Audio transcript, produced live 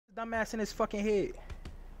Dumbass in his fucking head.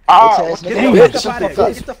 Get the fuck out of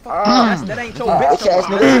here. Get the fuck out. That ain't your bitch.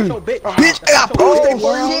 That ain't your bitch. Bitch, I got posted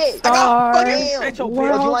for shit. I got fucking Ain't your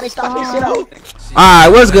bitch. You want to stop this shit out?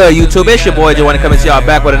 Alright, what's good, YouTube? It's your boy Joanna coming to y'all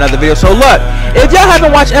back with another video. So look, if y'all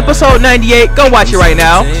haven't watched episode 98, go watch it right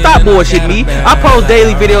now. Stop bullshitting me. I post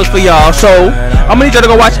daily videos for y'all, so I'm gonna need y'all to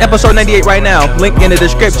go watch episode 98 right now. Link in the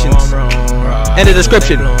descriptions.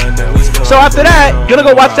 So after that, you're gonna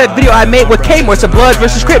go watch that video I made with KAEMOR. It's a Blood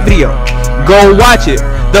vs. Crip video. Go watch it.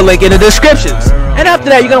 The link in the descriptions. And after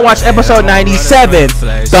that, you're gonna watch episode 97,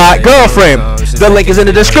 Girlfriend. The link is in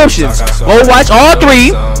the descriptions. Go watch all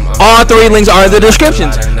three. All three links are in the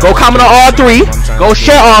descriptions. Go comment on all three. Go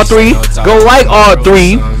share all three. Go like all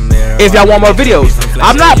three. If y'all want more videos.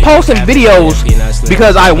 I'm not posting videos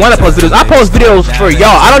because I want to post videos. I post videos for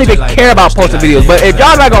y'all. I don't even care about posting videos. But if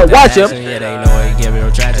y'all not gonna watch them,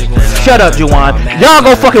 shut up, Juwan. Y'all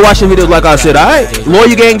go fucking watch the videos like I said, alright?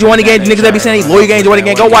 Lawyer Gang, Juwani Gang, the niggas that be saying Lawyer Gang, Juwani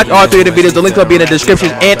Gang. Go watch all three of the videos. The links will be in the description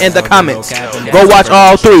and in the comments. Go watch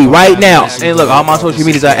all three right now. And look, all my social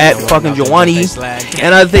medias are at fucking Juwani.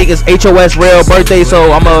 And I think it's HOS Real birthday,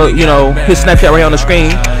 so I'm gonna, you know, his Snapchat right here on the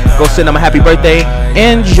screen. Go send him a happy birthday.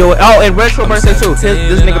 Enjoy. Oh, and Retro birthday too.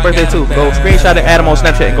 This nigga birthday too. Go screenshot and add him on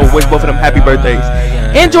Snapchat and go wish both of them happy birthdays.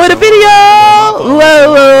 Enjoy the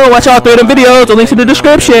video. Watch all three of them videos. The links in the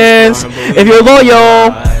descriptions. If you're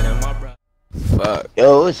loyal. Fuck.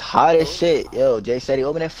 Yo, it's hot as shit. Yo, Jay said he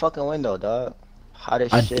opened that fucking window, dog. Hot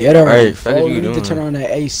as shit. I get it right. Bro, You need to turn on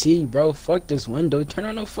that AC, bro. Fuck this window. Turn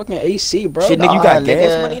on the fucking AC, bro. Shit, nigga, you got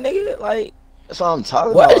gas money, nigga? Like, that's what I'm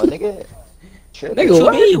talking about, nigga.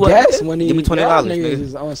 Nigga, what gas money? Give me $20, niggas nigga.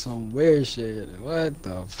 is on some weird shit. What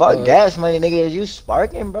the fuck? Gas money, nigga. Is you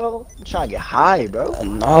sparking, bro? I'm trying to get high, bro.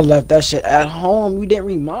 I left that shit at home. You didn't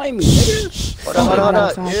remind me, nigga. Hold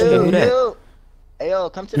on. Hey, yo,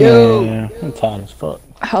 come to the Yeah, I'm tired as fuck.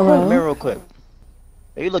 Hello. Come here real quick.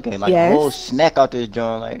 You looking like a whole snack out this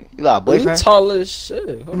joint. Like, you got a boyfriend? You tall as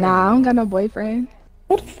shit. Nah, I don't got no boyfriend.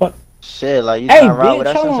 What the fuck? Shit, like you trying to ride with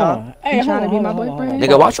us or something? Hey, you trying to be my boyfriend?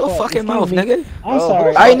 Nigga, watch your fucking mouth, nigga. I'm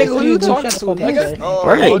sorry. Hey, nigga, who you talking to, nigga?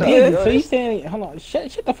 Right. So you saying, hold on, shut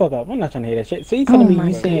the fuck up. I'm not trying to hear that shit. So you telling me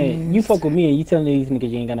you saying you fuck with me and you telling these niggas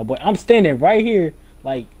you ain't got no boy. I'm standing right here,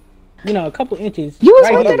 like, you know, a couple inches. You was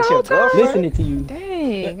right with here, it the whole time. listening to you.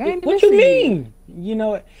 Dang, what you mean? You know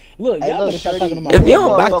what? Look, y'all better stop talking about. If you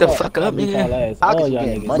don't back the fuck up, nigga. All y'all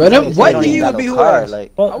niggas. But what do you be who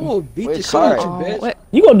like? I will beat the shit out you, bitch.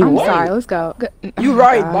 You gonna do what? I'm sorry, let's go. You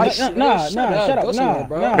right, boy. Nah, shut up,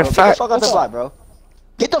 bro. Get the fuck out the block, bro.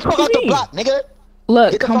 Get the fuck out the block, nigga.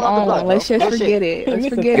 Look, come on, let's just forget it. Let's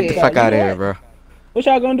forget it. Get the fuck out of here, bro. What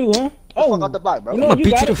y'all gonna do, huh? Oh, fuck out the block, bro. I'm gonna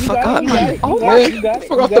beat you the fuck up. Oh, you got it.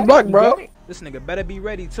 Fuck off the block, bro. This nigga better be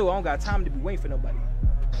ready too. I don't got time to be waiting for nobody.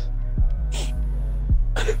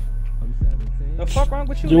 The fuck wrong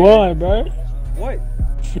with you? Juwan, bro. What?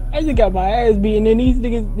 I just got my ass beaten, and these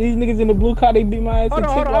niggas in the blue car, they beat my ass. Hold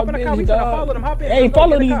on, hop in the car. We finna follow them. Hop in. Hey,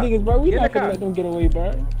 follow these niggas, bro. We not gonna let them get away,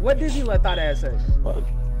 bro. What did you let that ass say?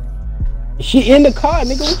 She in the car,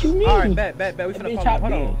 nigga. What you mean? Alright, bet. We finna follow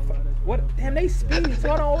them. Hold on. What? Damn, they speed. So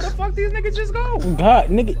hold on. Where the fuck these niggas just go? God,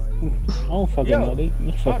 nigga. I don't fucking know. They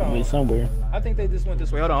fucking me somewhere. I think they just went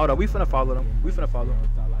this way. Hold on. We finna follow them.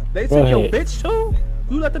 They took your bitch too?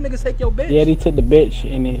 You let them niggas take your bitch? Yeah, they took the bitch,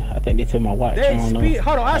 and I think they took my watch. They speed.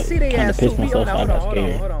 Hold on, I see they ass too. Hold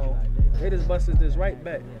on. They just busted this right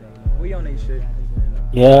back. We on they shit.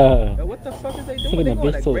 Yeah. Yo, what the fuck is they doing? Taking They a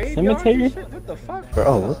going bitch to to a graveyard cemetery? and shit? What the fuck?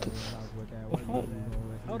 Bro, what the fuck?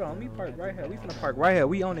 Hold on, let me park right here. We finna park right here.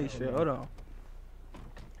 We on this shit. Hold on.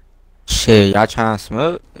 Shit, y'all trying to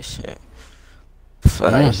smoke? Shit.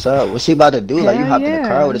 Fuck. What's up? What's she about to do? Like, you hopped in the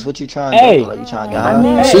car with us. What you trying to do? Like, you trying to get high?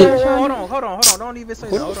 Hold on. Don't even say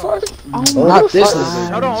that. Hold on. Not this.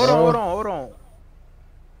 Hold on.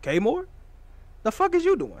 KAEMOR? The fuck is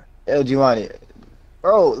you doing? Yo, Giovanni.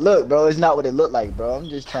 Bro, look, bro. It's not what it looked like, bro. I'm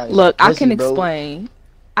just trying to... Look, I can explain.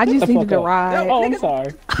 I just needed to ride. Oh, I'm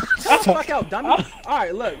sorry. Shut the fuck out, dummy.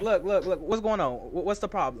 Alright, look. What's going on? What's the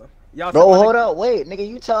problem? Y'all bro, hold up. Wait, nigga.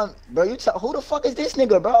 You tell... Bro, who the fuck is this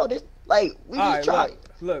nigga, bro? This... Like, we just try.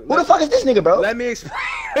 Look, who the fuck is this nigga, bro? Let me explain.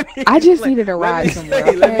 I just needed a ride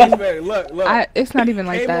somewhere. Let me explain. Look. It's not even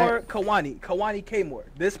like that. KUWANIIE, KAEMOR.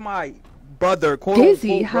 This my brother.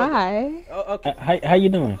 Dizzy, hi. Okay. How you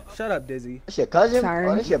doing? Shut up, Dizzy. That's your cousin? Sorry.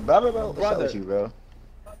 Oh, that's your brother, bro? What's up with you, bro?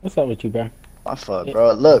 What's up with you, bro? My fuck,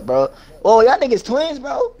 bro. Look, bro. Oh, y'all niggas twins,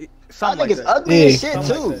 bro? Y'all niggas ugly as shit,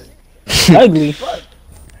 too. Ugly?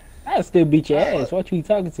 I still beat your ass. What you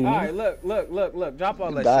talking to? Alright, look. Drop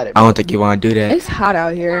all that shit. I don't think you want to do that. It's hot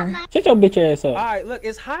out here. Shut your bitch ass up. Alright, look,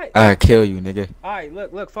 it's hot. I'll kill you, nigga. Alright,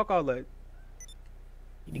 look, fuck all that.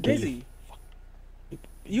 Busy.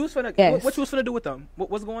 You was finna. Yes. What you was finna do with them?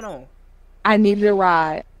 What's going on? I needed a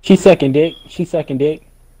ride. She sucking dick. She sucking dick.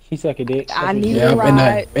 She sucking dick. I needed a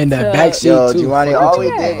ride. In the backseat Yo, too. Giovanni, all we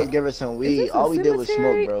did Okay. was give her some weed. Is this a All we did was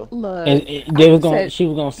cemetery? smoke, bro. Look, And they was gonna. said- She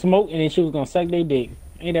was gonna smoke, and then she was gonna suck their dick.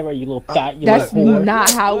 Ain't that right, you little thot? You that's little whore.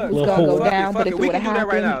 not how it was Look, gonna go fuck it, down. But if it we would can have do that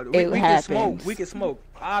right now. happened, it We can happened. smoke. We can smoke.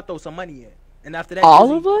 I'll throw some money in, and after that, All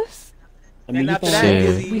Izzy- of us? I mean, And you after can- that, Shit.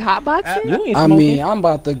 Izzy, We hotboxing? You ain't I smoking. mean, I'm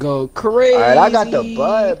about to go crazy. Alright, I got the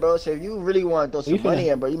bud, bro. So if you really want to throw You some money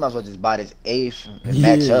finna- in, bro, you might as well just buy this eighth and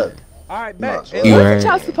match Yeah. up. all right, You might bet. as well. And- Right.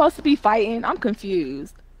 Wasn't y'all supposed to be fighting? I'm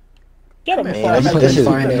confused. Shut up, Man, before I I'm smack put you. this shit-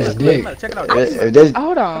 fine ass dick. Check it out. If this,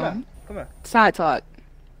 Hold Come on. here. Come here. Side talk.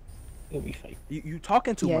 It'll be fake. You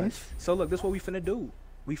talking too much. Yes. So look, this is what we finna do.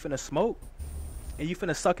 We finna smoke, and you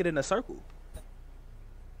finna suck it in a circle.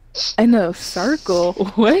 In a circle.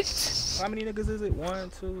 What? How many niggas is it?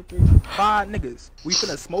 1, 2, 3, 5 niggas. We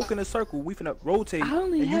finna smoke in a circle. We finna rotate, I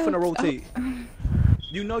only and you have- finna rotate.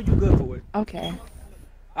 You know you good for it. Okay.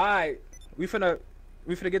 All right, we finna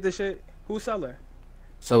get this shit. Who's selling?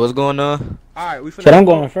 So what's going on? All right, we finna. Shit, I'm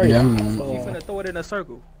going first. Yeah, We I'm- finna throw it in a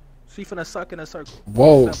circle. She finna suck in a circle.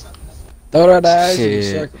 Whoa. Throw that ass in the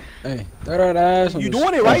Shit. circle. Hey, throw that ass. You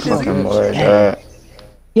doing it right, Dizzy? fucking All Lord,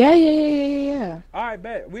 Yeah. right,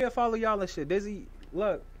 bet. We'll follow y'all and shit. Dizzy,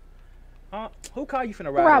 look. Who car you finna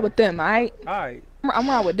I'm ride? ride with? with them, alright? All right. I'm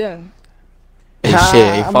ride with them. Hey,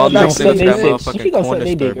 shit, I'm follow gonna me suck to they that dick. She motherfucking gonna suck corner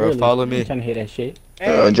they store, dick bro. early. Follow I'm me. trying to hear that shit.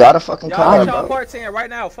 Hey, Drive the fucking y'all car, y'all bro. parts in right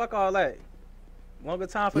now. Fuck all that. Longer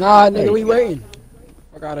time for Nah, that. nigga, we waiting.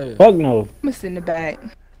 Fuck out of here. Fuck no. I'm gonna sit in the back.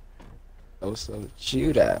 Oh, so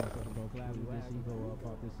shoot out.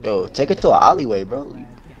 Yo, take it to an alleyway, bro.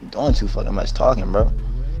 You doing too fucking much talking, bro.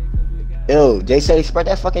 Yo, Jay said he spread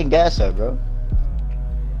that fucking gas up, bro.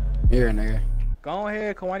 Here, nigga. Go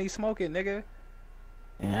ahead, Kawani, smoke it, nigga.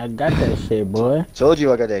 Yeah, I got that shit, boy. Told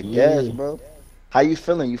you I got that gas, Yeah. bro. How you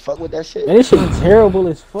feeling? You fuck with that shit? Man, this shit terrible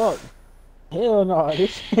as fuck. Hell no, this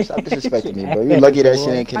shit. Stop disrespecting me, bro. You lucky that shit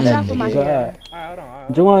ain't Watch out for connected. my nigga. hair. God. Alright, hold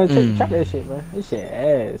on. Hold on. Juwan, try that shit, bro. This shit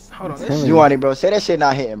ass. Hold on, I'm this telling You want it, bro? Say that shit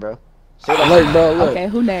not hitting, bro. Say that. Look, bro, look. Okay,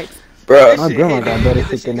 who next? Bro. My Shit, grandma hit, got hit, better get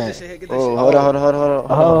this shit than shit, that. get this shit, get this Oh, shit. hold on. Oh.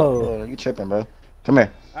 Hold on. You tripping, bro? Come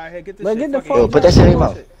here. Alright, hey, get this Bro, shit. get the fucking- fuck- Yo, put that shit in your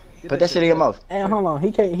mouth. Get Put that shit in your mouth. Hey, hold on.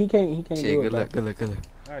 He can't Shit, do it, good bro. luck, good luck, good luck.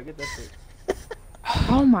 Alright, get that shit.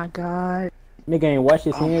 Oh my god. Nigga ain't wash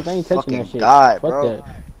his hands. I ain't touching fucking that shit. God, Fuck bro.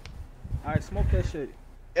 that. Alright, smoke that shit.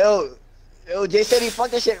 Yo, Jay said he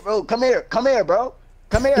fucked that shit, bro. Come here, bro.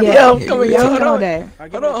 Come here, Yeah, bro. come here, y'all hold know on. that. Alright,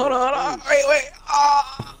 Hold get on, that hold on. Wait.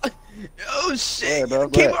 Ah. Oh, shit. Yeah, bro,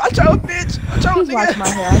 Keep go watch out, bitch. Watch out, Please wash nigga. my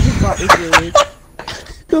hair. I just bought this wig.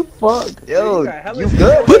 The fuck? Yo, You got hella you shit.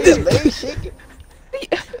 good? Put Put this leg shaking.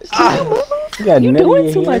 You got You nutty doing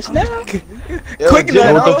in too here. much now. Yo, Quick, Jay, man,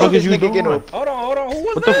 I what don't the think fuck this is you nigga get doing? no- Hold on. Who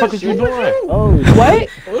was What the that? fuck is you doing? Oh, What?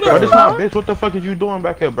 Bro, this my bitch. What the fuck is you doing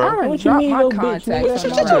back here, bro? I What you dropped mean, my little bitch? contacts. Nigga, on shut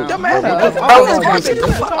the your ground. dumb ass Hold up. up. Oh, it's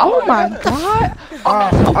bitch. Oh my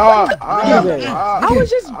god. I was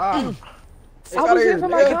just. I was here for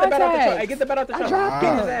my Get the bat out the truck. Hey, contacts. get the bat out the I truck. dropped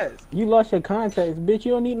Get his it. ass. You lost your contacts, bitch.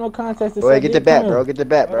 You don't need no contacts to Boy, suck get the dick, bat, come bro. on. Get the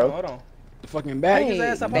bat, bro. Hold on. Fucking back. Wake his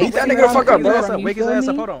ass up. Beat that Wake nigga the his fuck ass up, bro. You Wake his feel ass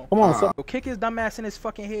up. me? Hold on. Come on, suck. Yo, kick his dumb ass in his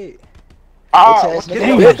fucking head. Bitch ass Get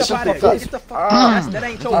nigga. the Bitch, fuck shut out the of fuck here. Get the fuck out. That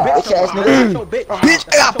ain't your bitch. Bitch ass no more. nigga. That ain't your bitch.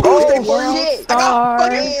 Bitch, I got Oh, posted for shit. Stars.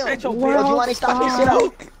 Ain't your Yo, bitch. you want to stop this shit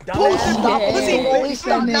out? Stop Yeah. pussy, boy.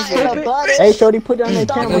 Stop knocking the buttons. Hey, shorty, put down that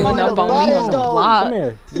Stop camera. pulling knocking up the on me buttons, on the though. block. Come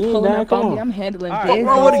here. You ain't Pulling done. up Come on me. on. I'm handling Alright, business.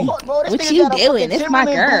 Bro, this What nigga you got a doing? fucking It's my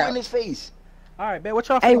Timberland boot girl. in his face. Alright, man. What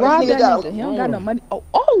y'all Hey, feel rob nigga that got- nigga. He don't got no money. Oh,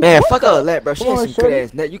 Man, what fuck the- all that, bro. She Come had on, some good shorty.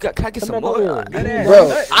 ass nut. You got, can I get Come some back more? over here. That ass. Bro,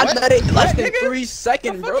 What? I nutted less than nigga? 3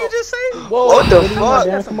 seconds, What the bro. fuck you just say? What the fuck?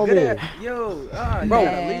 Down, come over here. Yo, Bro, you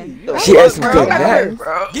gotta leave. You She had some Bro, good bro. nut,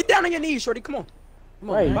 bro. Get down on your knees, shorty. Come on.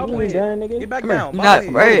 Right, you Bobblehead. ain't done, nigga. Get back Come here. down. Not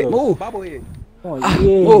Bobblehead. right. Move. Bobblehead. Come on,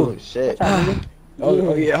 yeah. Whoa. Shit. Watch out, nigga.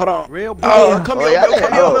 Oh, yeah, hold on. Real Oh, big. come Oh, here, yeah, Mel. yeah.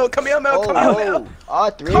 Come here, Oh. Mel. Come here, Mel. Come here, Mel. All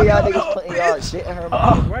three of y'all niggas putting y'all shit in her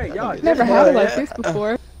mouth. Right, y'all. Never had it like this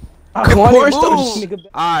before. Porn stars. Nigga,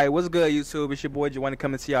 Alright, what's good, YouTube? It's your boy Juwani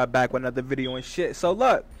coming to y'all back with another video and shit. So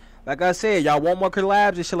look, like I said, y'all want more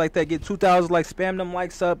collabs and shit like that. Get 2,000 likes, spam them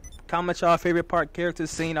likes up, comment y'all favorite part, character,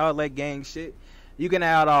 scene, all that gang shit. You can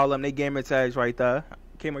add all of them. They gamer tags right there.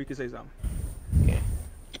 KAEMOR, you can say something.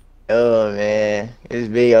 Oh man, this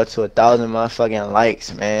video to 1,000 motherfucking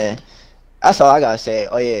likes, man. That's all I gotta say.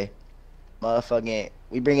 Oh yeah, motherfucking,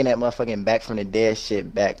 we bringing that motherfucking back from the dead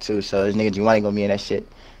shit back too. So this nigga Giovanni gonna be in that shit.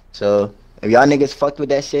 So if y'all niggas fucked with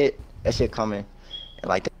that shit coming. And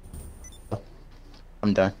like that.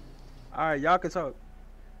 I'm done. Alright, y'all can talk.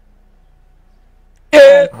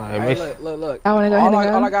 Yeah. Alright, Look. I wanna go All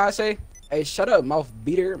ahead and I go. gotta say, hey, shut up, mouth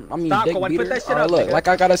beater. I mean, Stop, dick Kawani, beater. put that shit Alright, up, look, nigga. like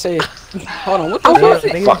I gotta say, hold on, what the Oh, fuck? what's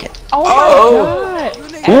it? Fuck it. Oh Oh. my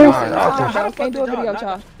god. Alright, Can't do a video,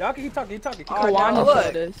 y'all. Y'all keep talking. Kawani Look,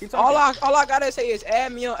 said this. Keep talking. all I gotta say is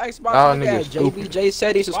add me on Xbox. Y'all Like that. niggas stupid. JBJ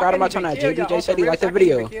Seti, subscribe to my channel. JBJ Seti, like the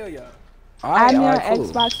video. Add me on Alright, cool.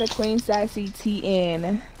 Xbox at Queen Sassy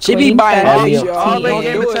TN. She be Queen buying Sassy things, y'all. All Don't they do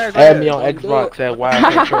gamer it. tags add right me there. on Xbox at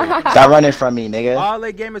Wild. Stop running from me, nigga. All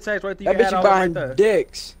they gamer tags right there. That You bitch had be all buying right there.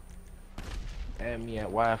 dicks. Add me at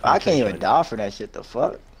Wi-Fi. I can't even die for that shit. The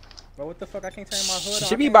fuck? Bro, what the fuck? I can't turn my hood on.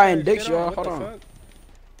 She I be can't buying turn dicks, shit on. y'all. What Hold the on. fuck?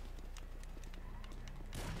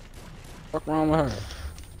 What's wrong with her?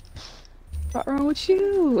 What's wrong with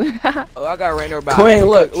you? Oh, I got ran over by. Queen,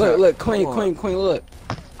 look, Queen, look.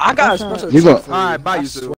 I got a special You treat go- for Alright, bye, I you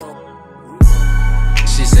swear.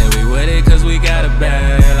 She said we with it cause we got a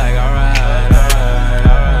bag. Like alright,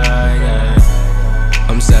 yeah.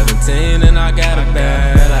 I'm 17 and I got a bag.